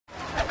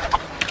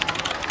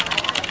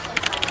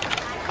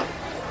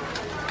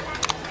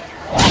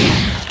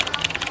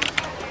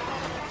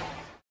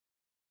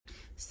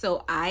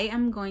So I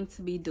am going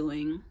to be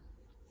doing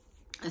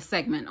a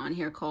segment on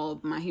here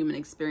called My Human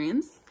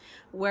Experience,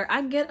 where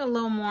I get a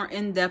little more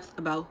in depth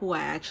about who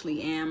I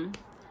actually am.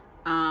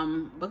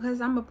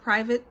 Because I'm a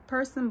private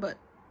person, but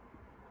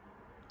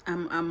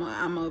I'm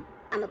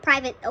a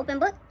private open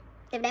book,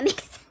 if that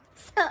makes sense.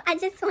 So I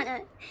just want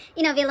to,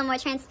 be a little more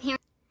transparent.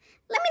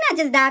 Let me not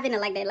just dive into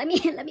like that. Let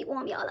me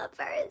warm y'all up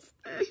first.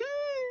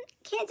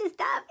 Can't just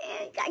dive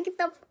in. You gotta get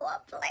the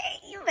foreplay.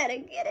 You better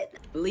get it.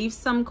 Leave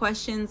some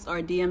questions or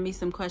DM me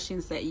some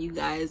questions that you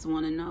guys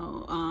want to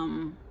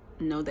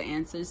know the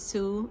answers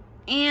to,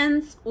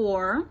 and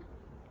or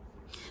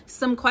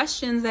some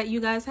questions that you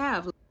guys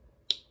have.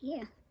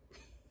 Yeah.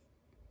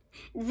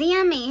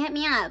 DM me, hit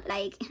me up.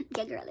 Like,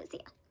 your girl is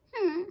here.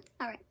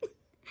 All right.